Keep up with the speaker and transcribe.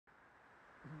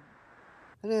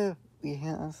Hello,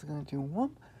 yeah, I'm just gonna do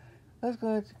one. I was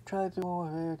gonna try to do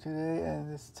one video today,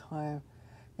 and this time,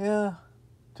 yeah,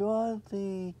 draw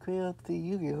the create the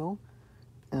Yu-Gi-Oh.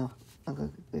 Yeah, I'm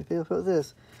gonna make a video about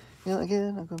this.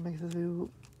 Again, I'm gonna make this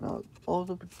video. All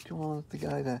the drawings the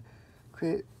guy that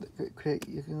create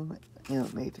Yu-Gi-Oh.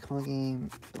 Made the card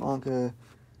game, the manga,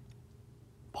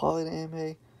 part of the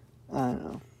anime. I don't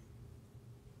know.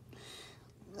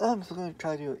 I'm just gonna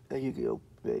try to do a Yu-Gi-Oh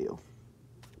video.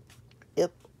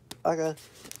 Yep, I got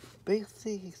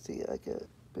basically see I got a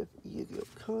bit of Yu-Gi-Oh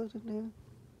cards in there.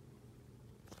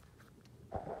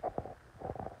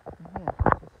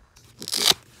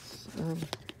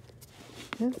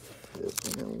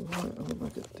 If I want, I'm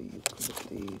gonna get the.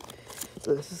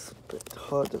 So this is a bit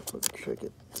hard to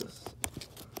trigger this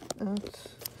out.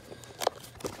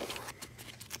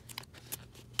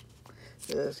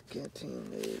 Just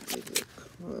getting the Yu-Gi-Oh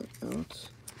card out.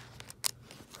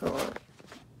 Alright.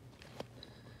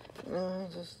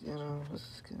 Just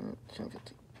gonna check it.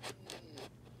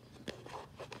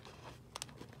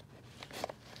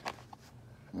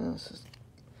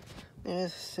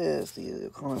 This says the Yu-Gi-Oh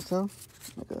card itself.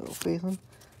 I got a little face on.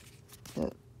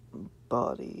 That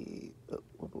body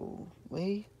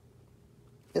way.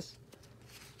 Yes.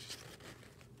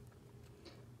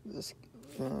 This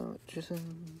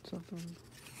Jason something.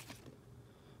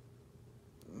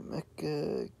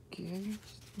 Mecha Gears.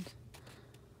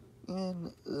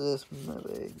 And this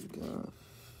melee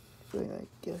thing, I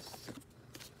guess.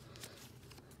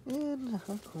 And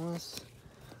of course,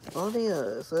 all the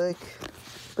others, like,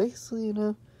 basically,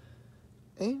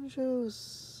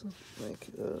 angels, like,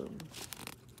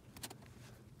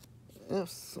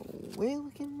 it's way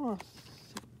looking more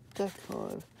deck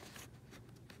card.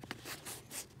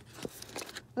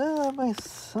 My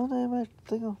son, I might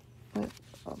think of,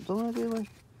 I'm don't do my,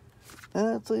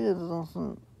 so yeah, there's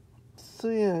also. So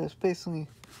yeah, it's basically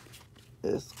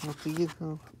it's mostly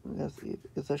Yu-Gi-Oh.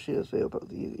 It's actually a video about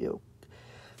the Yu-Gi-Oh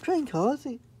trading cards.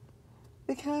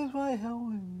 Because why the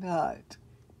hell not?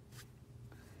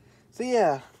 So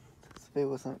yeah, this video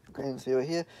wasn't great. This video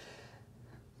here.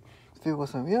 This video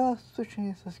wasn't real.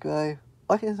 Switching, subscribe,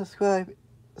 like and subscribe.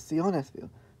 See you on next video.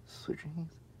 Switching,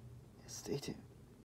 stay tuned.